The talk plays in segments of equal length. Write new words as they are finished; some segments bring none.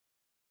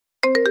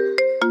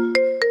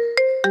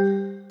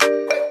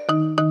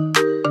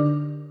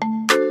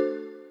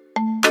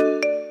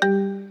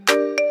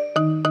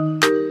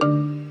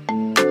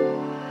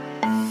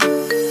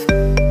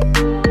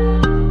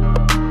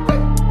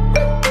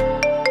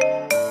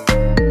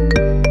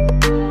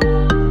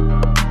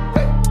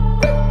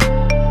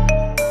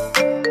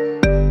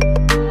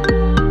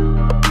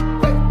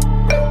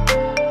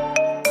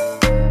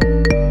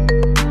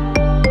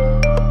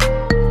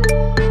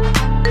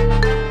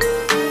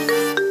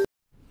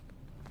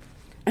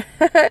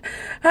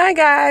Hi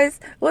guys,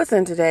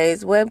 listen,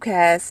 today's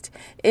webcast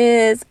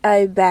is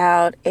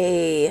about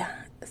a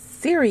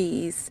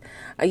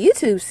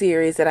YouTube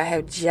series that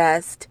I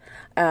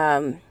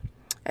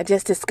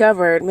just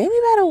discovered maybe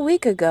about a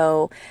week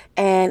ago,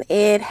 and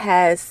it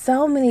has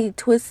so many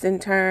twists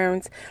and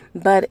turns,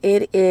 but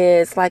it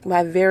is like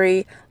my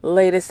very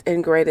latest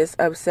and greatest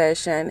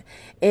obsession.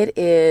 It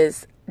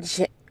is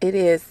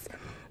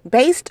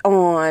based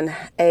on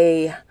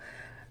a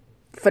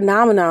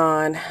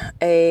phenomenon,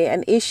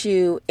 an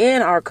issue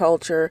in our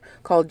culture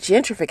called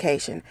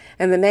gentrification.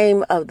 And the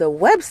name of the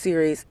web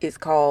series is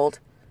called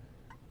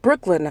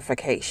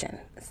Brooklynification.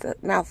 It's a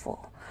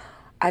mouthful.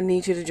 I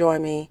need you to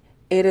join me.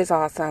 It is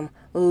awesome.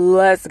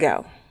 Let's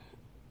go.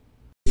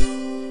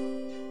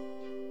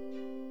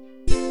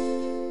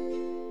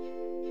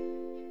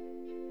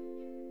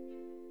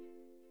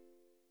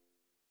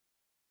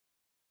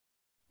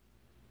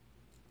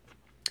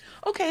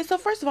 Okay, so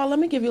first of all, let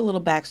me give you a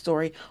little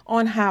backstory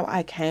on how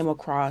I came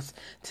across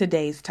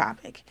today's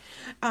topic.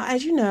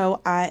 As you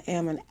know, I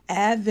am an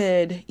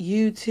avid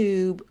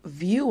YouTube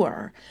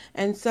viewer,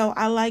 and so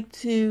I like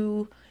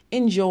to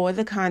enjoy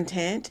the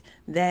content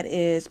that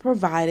is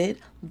provided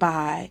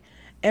by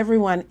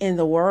everyone in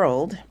the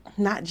world,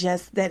 not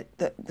just the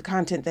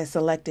content that's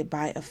selected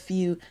by a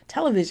few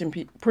television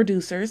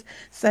producers,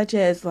 such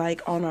as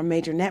like on our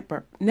major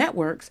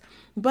networks,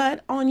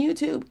 but on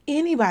YouTube,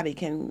 anybody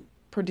can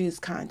produce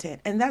content,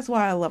 and that's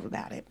what I love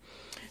about it.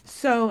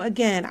 So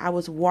again, I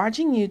was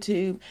watching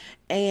YouTube,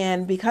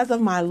 and because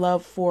of my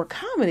love for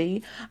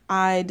comedy,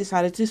 I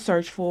decided to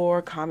search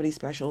for comedy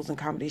specials and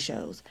comedy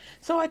shows.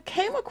 So I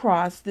came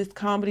across this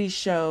comedy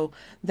show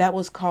that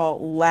was called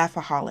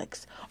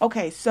Laughaholics.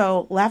 Okay,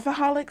 so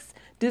Laughaholics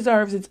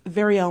deserves its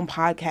very own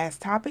podcast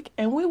topic,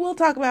 and we will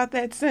talk about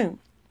that soon.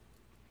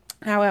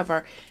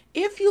 However,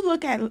 if you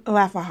look at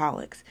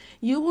Laughaholics,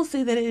 you will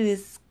see that it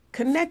is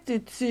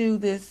connected to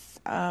this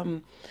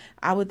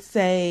I would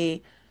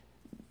say,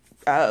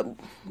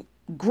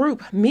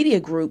 media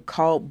group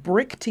called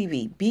Brick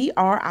TV,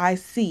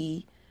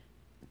 BRIC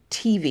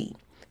TV.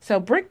 So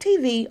Brick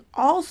TV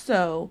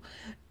also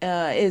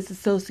is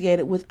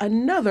associated with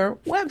another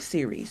web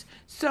series.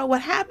 So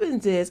what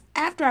happens is,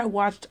 after I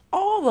watched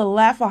all the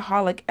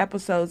Laughaholic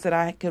episodes that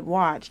I could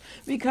watch,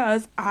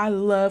 because I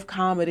love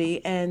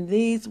comedy, and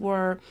these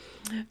were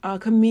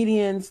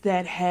comedians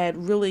that had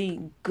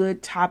really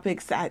good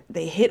topics.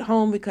 They hit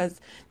home because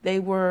they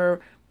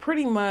were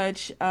pretty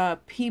much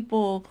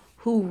people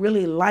who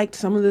really liked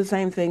some of the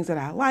same things that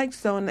I liked.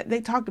 So and they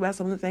talked about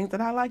some of the things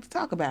that I like to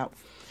talk about.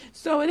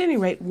 So at any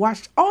rate,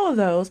 watched all of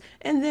those,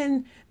 and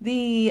then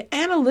the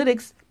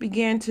analytics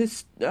began to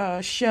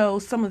show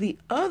some of the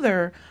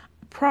other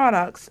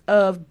products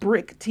of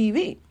Brick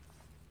TV,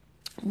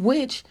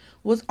 which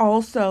was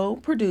also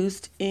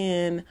produced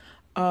in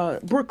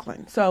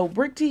Brooklyn. So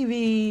Brick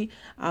TV,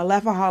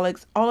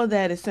 Laughaholics, all of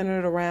that is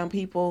centered around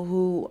people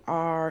who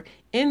are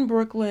in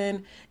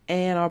Brooklyn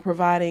and are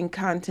providing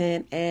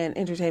content and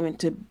entertainment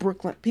to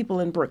Brooklyn people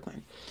in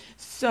Brooklyn.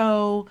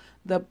 So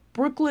the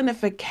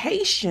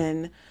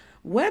Brooklynification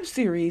web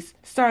series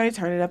started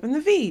turning up in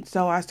the feed.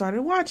 So I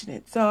started watching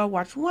it. So I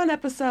watched one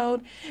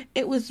episode.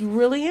 It was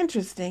really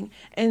interesting.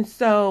 And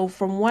so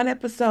from one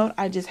episode,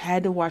 I just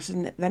had to watch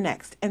the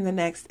next and the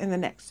next and the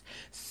next.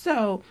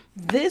 So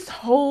this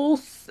whole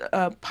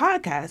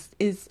podcast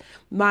is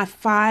my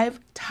 5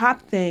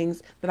 top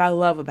things that I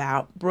love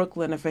about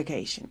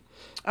Brooklynification.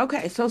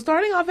 Okay, so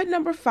starting off at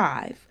number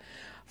 5.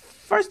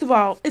 First of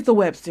all, it's a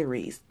web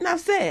series. Now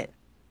said,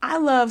 I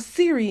love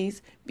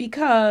series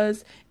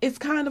because it's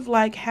kind of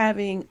like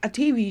having a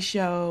TV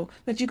show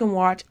that you can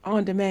watch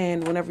on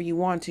demand whenever you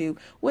want to,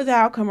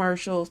 without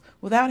commercials,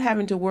 without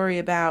having to worry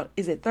about,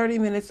 is it 30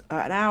 minutes,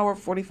 an hour,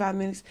 45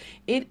 minutes?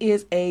 It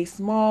is a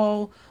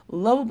small,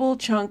 lovable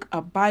chunk,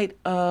 a bite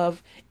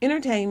of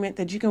entertainment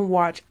that you can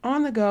watch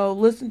on the go,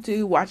 listen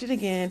to, watch it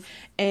again.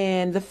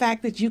 And the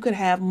fact that you could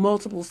have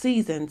multiple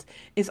seasons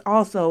is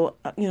also,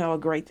 a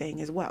great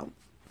thing as well.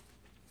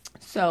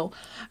 So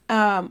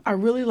I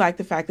really like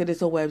the fact that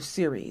it's a web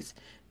series,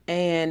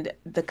 and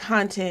the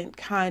content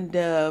kind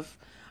of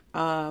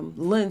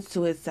lends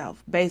to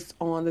itself based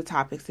on the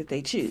topics that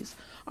they choose.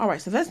 All right,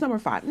 so that's number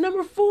 5.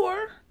 Number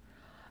 4,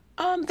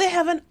 they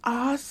have an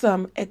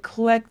awesome,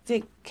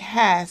 eclectic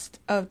cast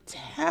of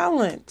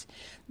talent.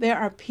 There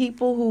are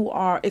people who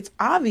are, it's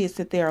obvious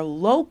that they are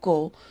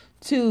local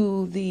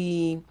to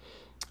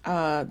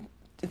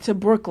to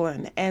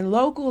Brooklyn and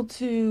local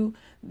to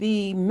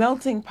the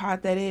melting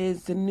pot that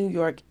is the New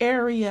York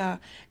area,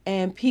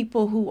 and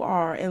people who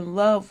are in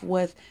love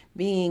with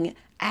being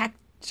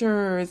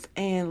actors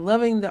and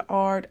loving the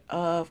art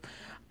of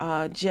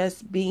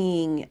just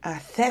being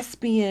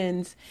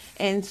thespians.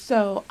 And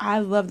so I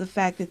love the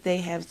fact that they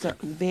have a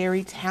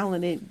very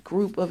talented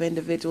group of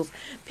individuals,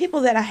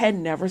 people that I had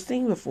never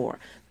seen before.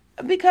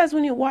 Because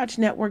when you watch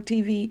network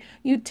TV,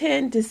 you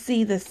tend to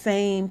see the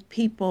same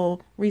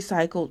people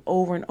recycled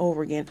over and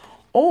over again.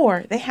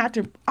 Or they have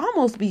to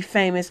almost be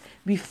famous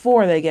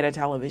before they get a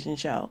television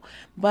show.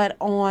 But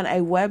on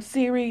a web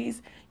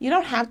series, you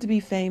don't have to be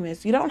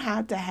famous. You don't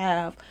have to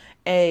have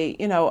a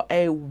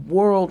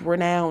world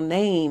renowned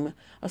name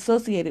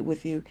associated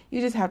with you. You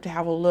just have to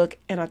have a look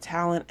and a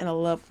talent and a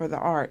love for the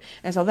art.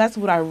 And so that's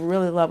what I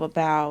really love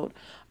about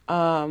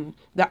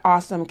the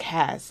awesome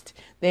cast.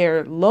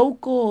 They're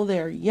local,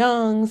 they're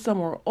young, some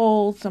are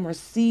old, some are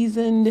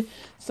seasoned,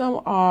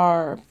 some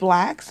are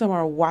black, some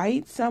are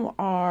white, some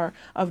are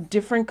of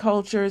different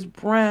cultures,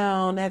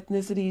 brown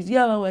ethnicities,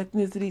 yellow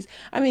ethnicities.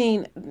 I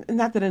mean,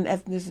 not that an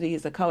ethnicity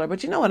is a color,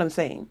 but you know what I'm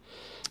saying.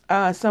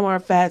 Some are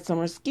fat, some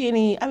are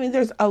skinny. I mean,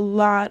 there's a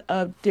lot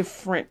of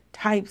different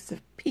types of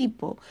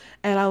people.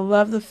 And I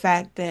love the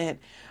fact that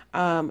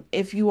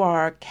if you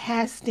are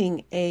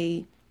casting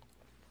a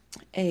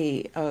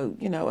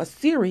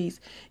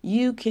series,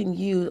 you can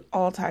use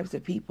all types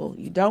of people.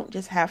 You don't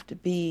just have to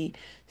be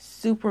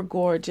super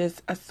gorgeous,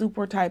 a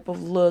super type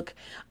of look,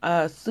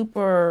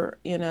 super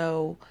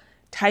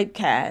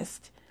typecast,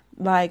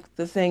 like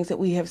the things that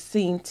we have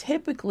seen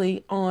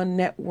typically on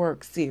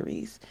network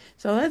series.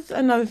 So that's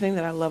another thing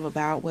that I love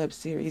about web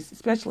series,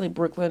 especially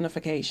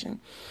Brooklynification.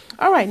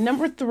 All right,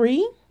 number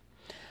 3.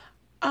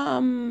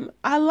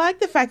 I like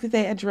the fact that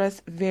they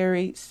address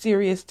very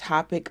serious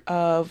topic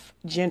of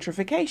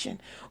gentrification,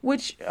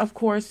 which of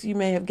course you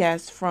may have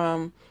guessed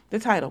from the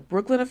title,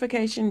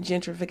 Brooklynification,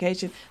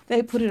 gentrification.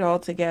 They put it all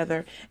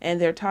together,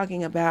 and they're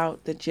talking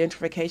about the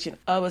gentrification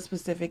of a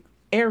specific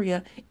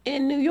area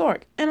in New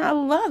York. And I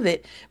love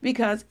it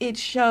because it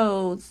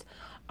shows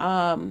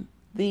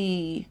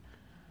the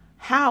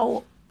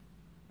how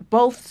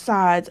both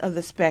sides of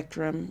the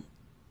spectrum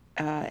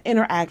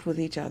interact with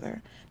each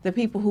other. The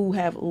people who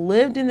have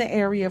lived in the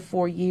area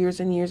for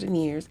years and years and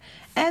years,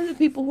 and the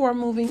people who are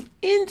moving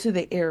into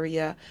the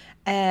area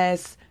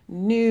as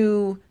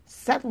new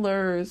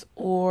settlers,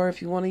 or if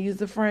you want to use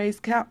the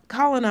phrase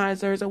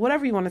colonizers, or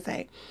whatever you want to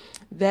say,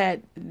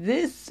 that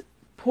this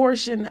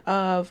portion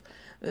of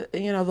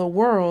the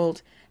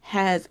world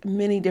has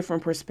many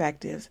different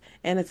perspectives,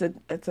 and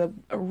it's a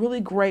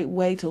really great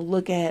way to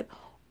look at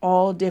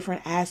all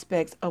different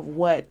aspects of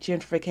what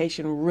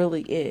gentrification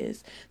really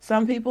is.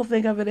 Some people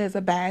think of it as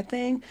a bad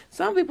thing.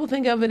 Some people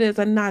think of it as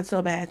a not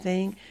so bad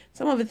thing.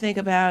 Some of it think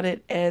about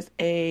it as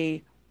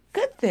a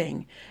good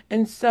thing.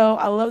 And so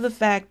I love the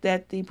fact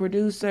that the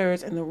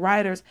producers and the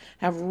writers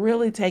have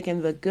really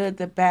taken the good,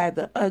 the bad,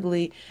 the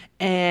ugly,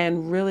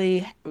 and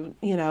really,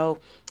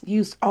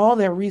 used all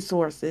their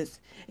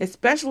resources,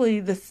 especially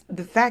the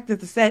fact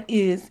that the set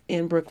is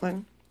in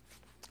Brooklyn.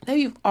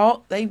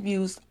 They've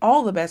used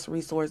all the best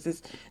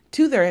resources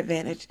to their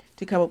advantage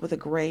to come up with a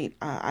great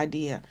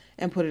idea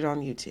and put it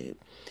on YouTube.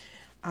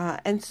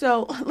 And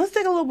so let's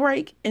take a little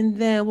break, and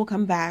then we'll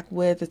come back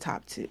with the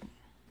top 2.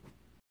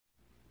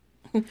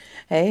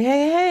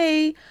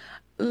 Hey.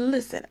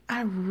 Listen,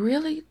 I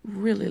really,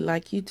 really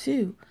like you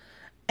too.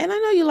 And I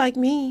know you like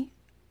me.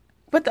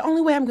 But the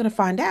only way I'm going to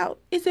find out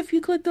is if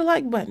you click the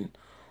like button,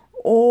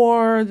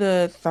 or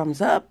the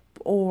thumbs up,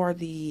 or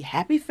the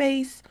happy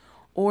face,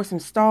 or some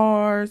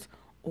stars,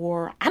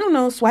 or I don't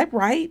know, swipe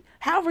right.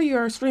 However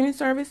your streaming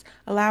service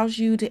allows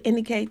you to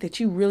indicate that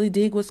you really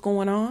dig what's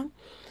going on.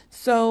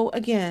 So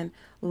again,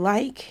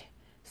 like,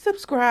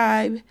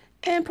 subscribe,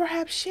 and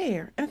perhaps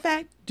share. In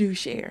fact, do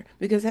share,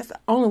 because that's the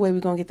only way we're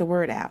going to get the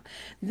word out.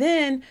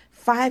 Then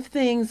 5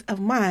 things of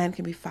mine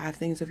can be 5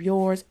 things of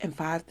yours, and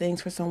 5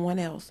 things for someone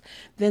else.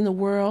 Then the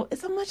world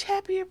is a much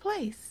happier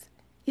place.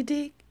 You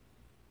dig?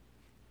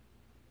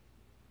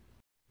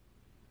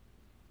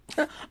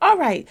 All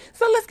right,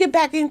 so let's get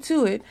back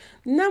into it.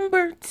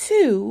 Number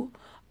 2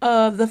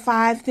 of the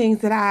 5 things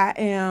that I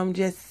am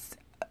just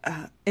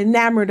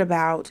enamored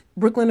about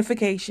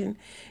Brooklynification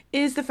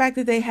is the fact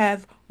that they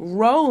have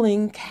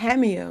rolling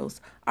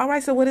cameos. All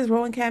right, so what is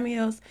rolling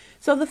cameos?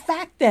 So the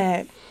fact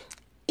that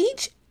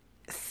each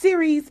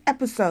series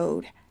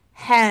episode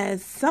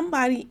has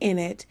somebody in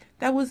it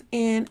that was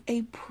in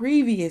a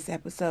previous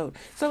episode.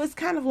 So it's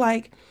kind of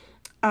like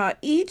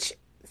each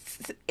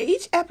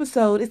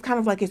episode is kind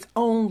of like its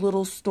own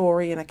little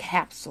story in a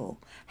capsule.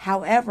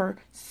 However,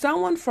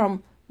 someone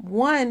from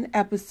one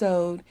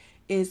episode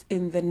is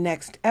in the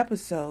next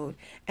episode,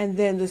 and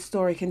then the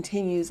story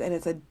continues, and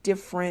it's a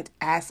different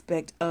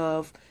aspect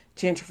of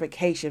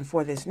gentrification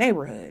for this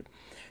neighborhood.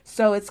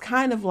 So it's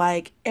kind of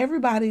like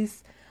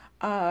everybody's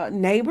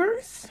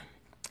neighbors,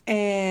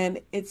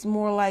 and it's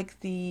more like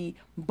the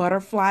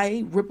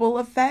butterfly ripple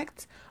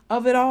effect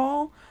of it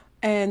all.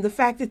 And the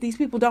fact that these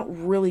people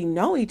don't really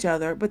know each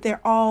other, but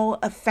they're all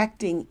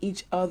affecting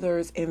each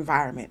other's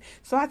environment.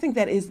 So I think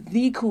that is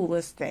the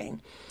coolest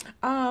thing.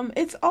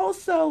 It's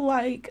also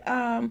like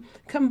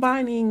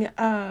combining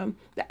the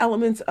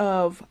elements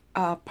of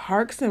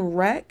Parks and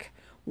Rec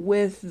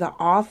with The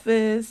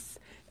Office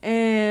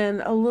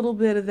and a little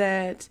bit of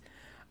that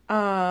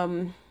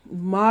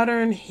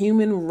modern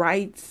human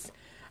rights,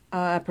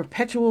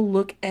 perpetual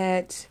look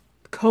at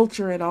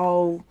culture and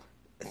all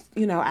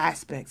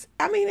aspects.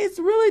 I mean, it's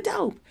really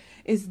dope.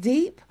 It's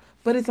deep,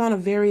 but it's on a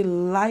very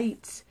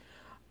light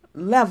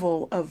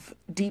level of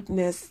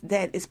deepness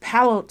that is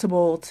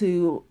palatable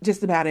to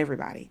just about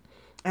everybody.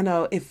 I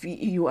know if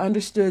you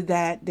understood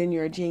that, then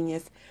you're a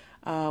genius,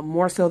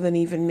 more so than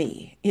even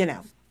me.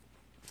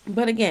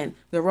 But again,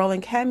 the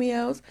rolling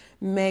cameos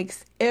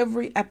makes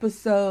every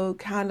episode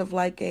kind of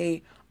like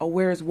a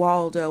Where's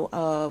Waldo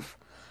of,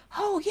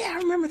 oh yeah, I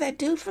remember that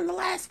dude from the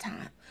last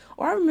time.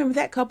 Or I remember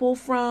that couple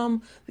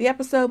from the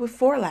episode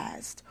before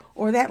last.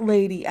 Or that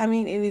lady. I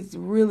mean, it is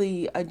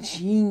really a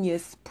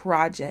genius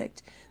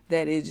project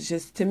that is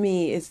just, to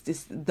me, it's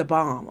just the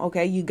bomb.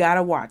 Okay, you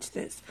gotta watch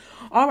this.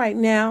 All right,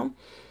 now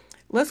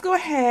let's go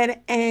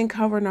ahead and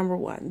cover number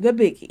one, the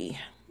biggie,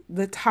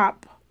 the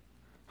top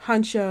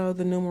huncho,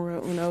 the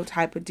numero uno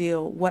type of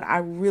deal. What I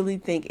really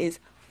think is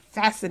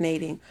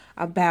fascinating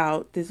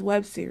about this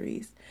web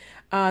series,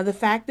 the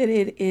fact that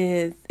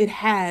it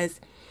has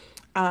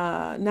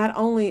not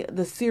only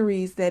the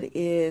series that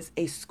is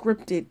a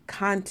scripted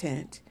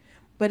content,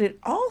 but it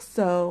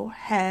also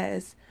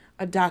has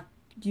a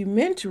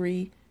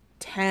documentary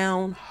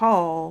town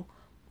hall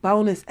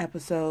bonus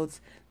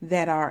episodes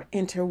that are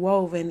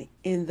interwoven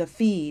in the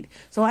feed.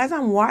 So as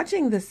I'm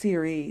watching the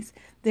series,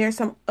 there's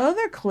some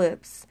other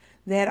clips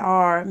that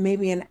are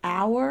maybe an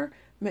hour,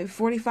 maybe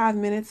 45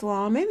 minutes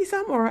long, maybe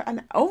some or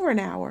over an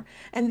hour.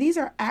 And these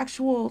are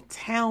actual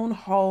town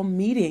hall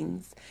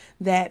meetings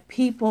that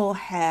people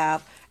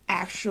have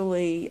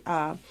actually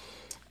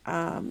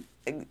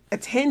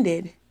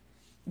attended,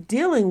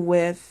 dealing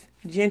with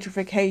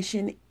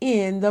gentrification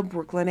in the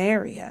Brooklyn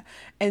area.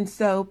 And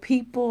so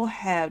people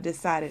have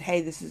decided,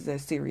 hey, this is a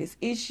serious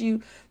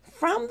issue,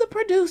 from the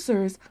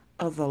producers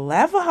of the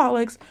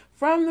Laughaholics,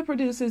 from the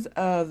producers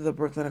of the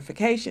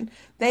Brooklynification.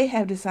 They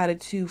have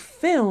decided to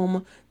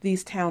film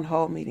these town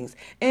hall meetings.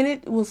 And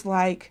it was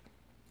like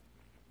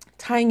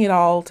tying it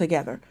all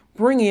together,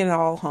 bringing it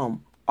all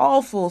home,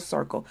 all full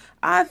circle.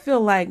 I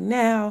feel like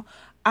now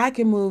I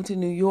can move to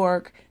New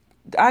York,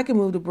 I can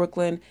move to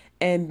Brooklyn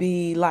and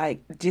be like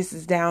just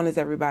as down as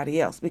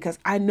everybody else, because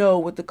I know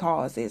what the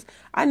cause is.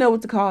 I know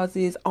what the cause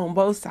is on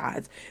both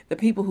sides. The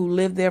people who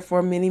lived there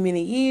for many,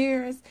 many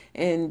years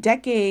and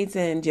decades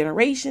and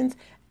generations,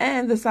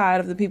 and the side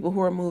of the people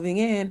who are moving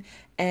in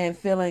and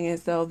feeling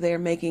as though they're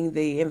making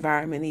the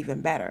environment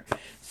even better.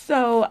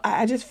 So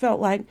I just felt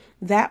like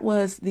that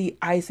was the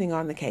icing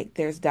on the cake.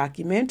 There's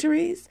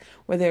documentaries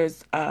where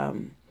there's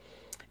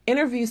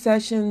interview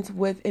sessions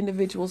with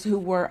individuals who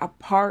were a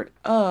part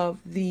of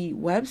the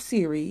web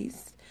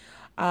series.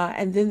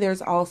 And then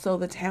there's also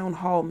the town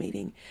hall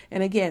meeting.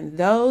 And again,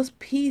 those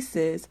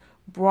pieces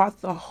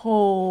brought the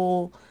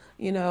whole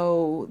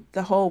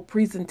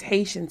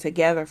presentation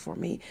together for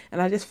me.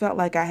 And I just felt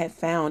like I had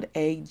found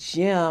a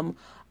gem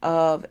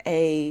of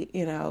a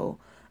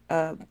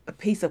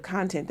piece of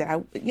content that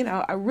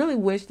I really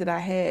wish that I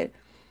had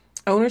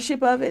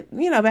ownership of it.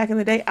 Back in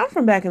the day, I'm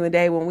from back in the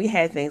day when we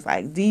had things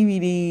like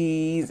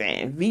DVDs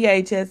and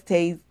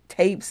VHS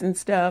tapes and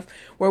stuff,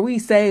 where we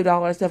saved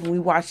all our stuff and we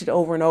watched it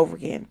over and over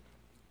again.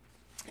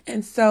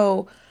 And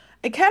so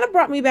it kind of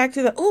brought me back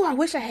to I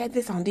wish I had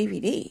this on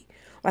DVD.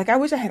 Like, I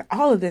wish I had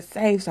all of this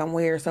saved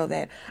somewhere so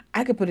that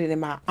I could put it in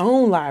my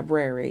own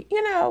library,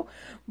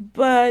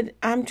 but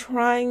I'm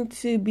trying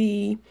to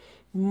be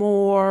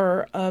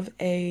more of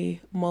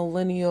a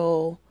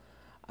millennial,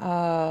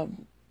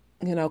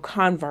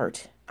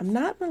 convert. I'm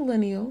not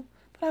millennial,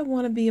 but I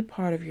want to be a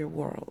part of your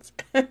world.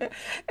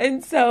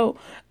 And so,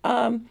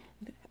 I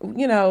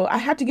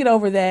have to get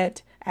over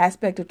that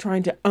aspect of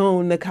trying to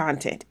own the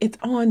content. It's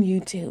on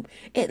YouTube.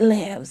 It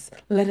lives.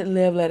 Let it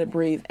live, let it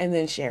breathe, and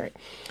then share it.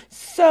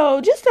 So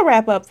just to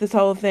wrap up this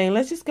whole thing,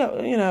 let's just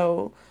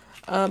go,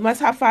 my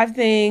top 5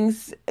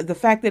 things. The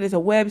fact that it's a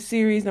web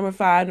series, number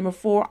 5. Number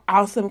 4,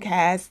 awesome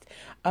cast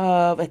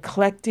of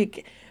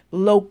eclectic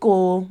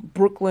local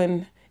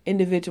Brooklyn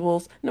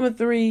individuals. Number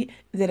 3,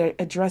 that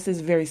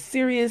addresses very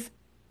serious,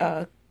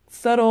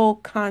 subtle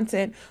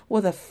content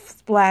with a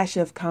splash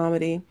of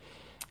comedy.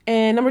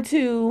 And number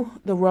 2,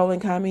 the rolling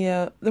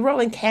cameos.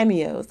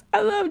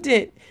 I loved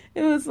it.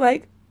 It was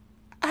like,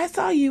 I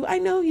saw you. I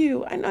know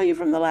you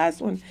from the last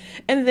one.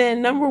 And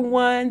then number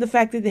 1, the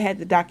fact that they had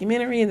the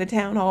documentary and the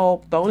town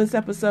hall bonus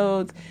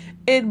episodes.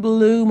 It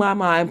blew my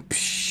mind.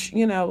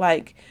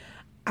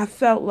 I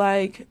felt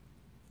like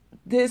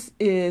this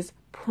is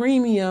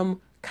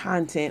premium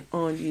content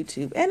on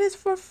YouTube, and it's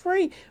for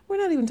free. We're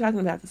not even talking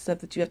about the stuff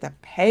that you have to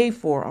pay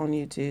for on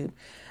YouTube.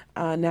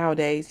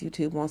 Nowadays,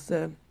 YouTube wants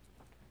to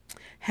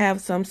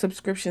have some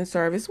subscription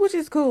service, which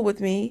is cool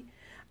with me.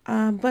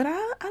 But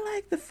I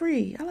like the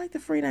free. I like the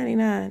free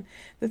 99.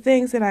 The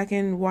things that I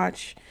can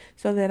watch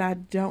so that I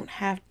don't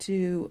have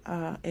to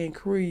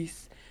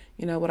increase,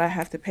 what I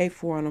have to pay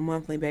for on a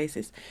monthly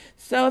basis.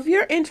 So if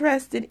you're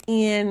interested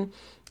in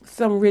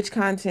some rich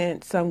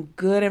content, some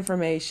good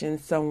information,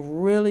 some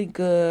really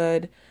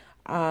good,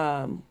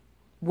 um,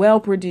 well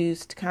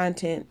produced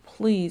content,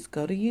 please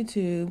go to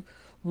YouTube,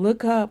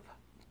 look up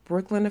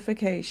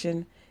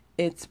Brooklynification.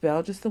 It's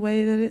spelled just the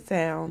way that it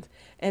sounds,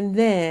 and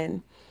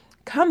then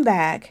come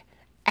back,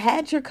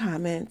 add your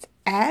comments,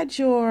 add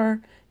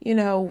your,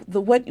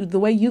 the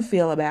way you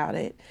feel about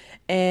it.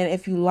 And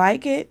if you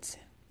like it,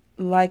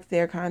 like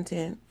their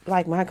content,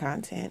 like my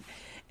content,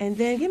 and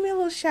then give me a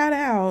little shout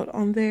out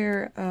on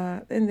their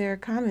in their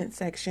comment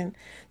section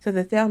so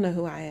that they'll know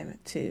who I am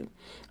too.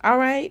 All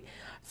right.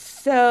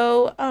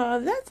 So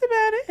that's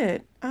about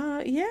it.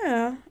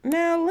 Yeah.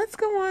 Now let's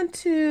go on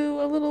to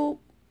a little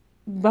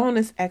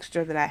bonus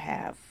extra that I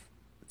have.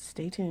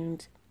 Stay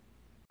tuned.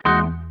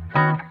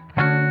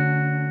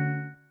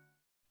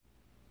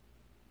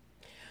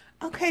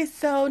 Okay,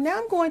 so now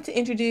I'm going to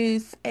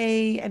introduce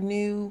a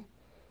new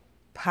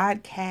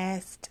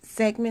podcast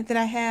segment that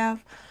I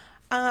have.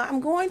 I'm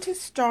going to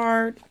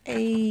start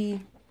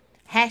a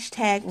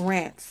hashtag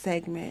rant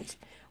segment,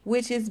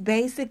 which is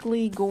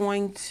basically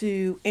going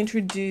to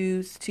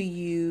introduce to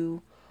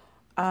you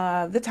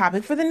the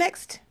topic for the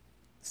next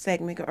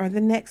segment or the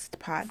next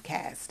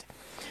podcast.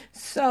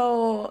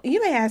 So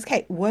you may ask,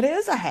 hey, what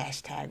is a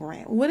hashtag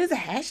rant? What is a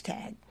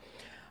hashtag?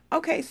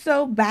 Okay,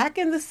 so back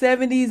in the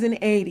 70s and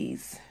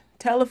 80s,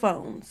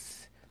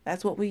 telephones,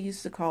 that's what we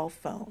used to call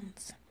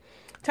phones.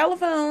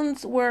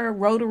 Telephones were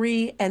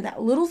rotary, and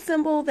that little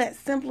symbol that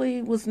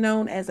simply was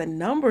known as a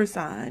number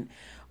sign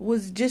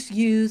was just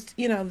used,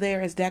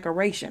 there as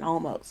decoration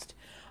almost.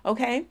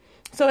 Okay?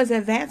 So as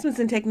advancements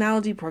in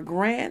technology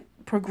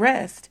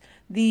progressed,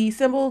 the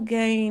symbol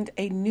gained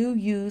a new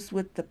use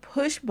with the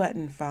push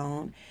button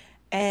phone,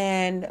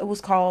 and it was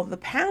called the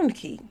pound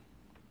key.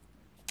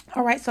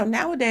 All right, so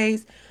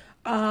nowadays,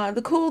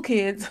 the cool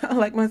kids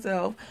like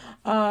myself,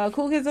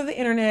 cool kids of the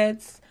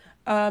internet,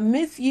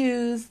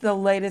 misuse the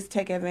latest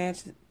tech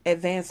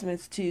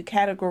advancements to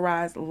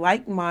categorize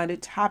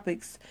like-minded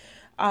topics,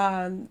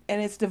 and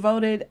it's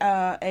devoted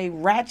a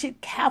ratchet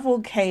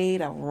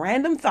cavalcade of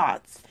random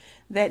thoughts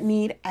that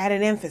need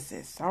added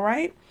emphasis. All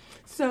right.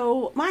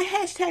 So my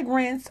hashtag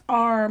rants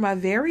are my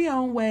very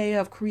own way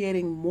of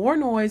creating more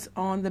noise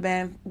on the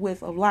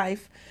bandwidth of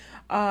life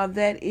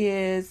that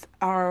is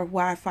our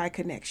Wi-Fi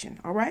connection.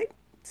 All right.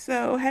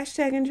 So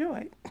hashtag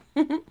enjoy.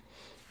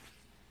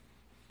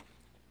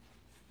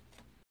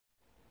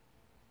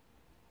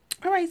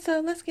 All right.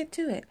 So let's get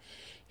to it.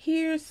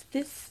 Here's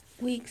this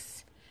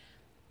week's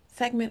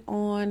segment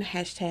on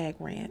hashtag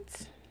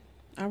rants.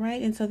 All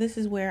right. And so this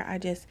is where I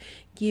just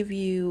give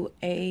you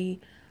a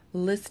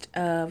list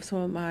of some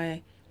of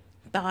my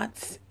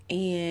thoughts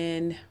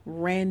and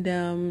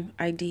random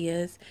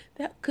ideas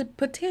that could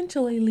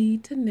potentially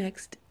lead to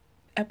next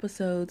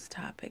episode's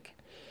topic.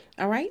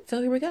 All right,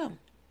 so here we go.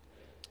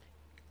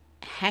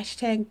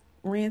 Hashtag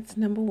rants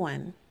number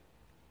one.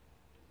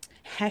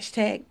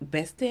 Hashtag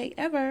best day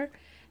ever.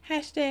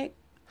 Hashtag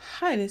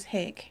hot as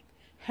heck.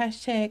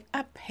 Hashtag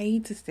I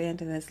paid to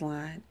stand in this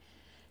line.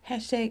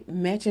 Hashtag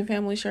matching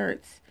family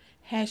shirts.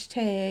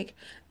 Hashtag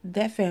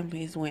that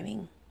family is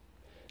winning.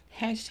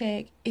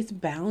 Hashtag it's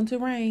bound to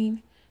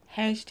rain.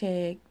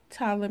 Hashtag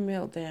toddler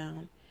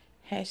meltdown.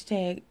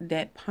 Hashtag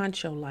that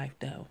poncho life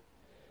though.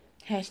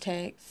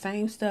 Hashtag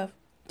same stuff,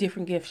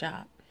 different gift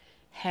shop.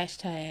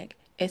 Hashtag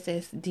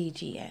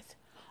SSDGS.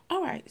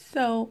 All right,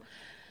 so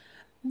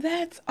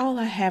that's all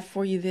I have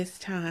for you this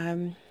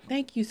time.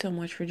 Thank you so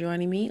much for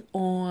joining me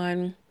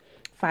on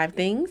Five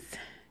Things,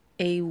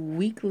 a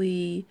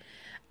weekly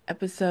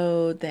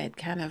episode that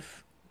kind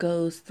of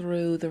goes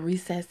through the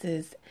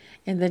recesses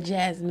and the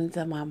jasmines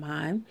of my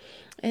mind.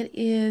 It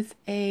is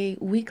a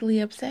weekly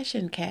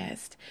obsession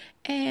cast.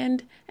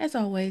 And as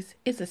always,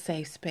 it's a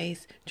safe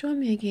space.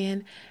 Join me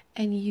again,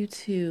 and you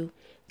too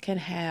can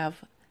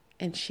have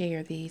and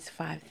share these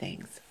five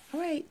things. All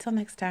right, till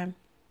next time.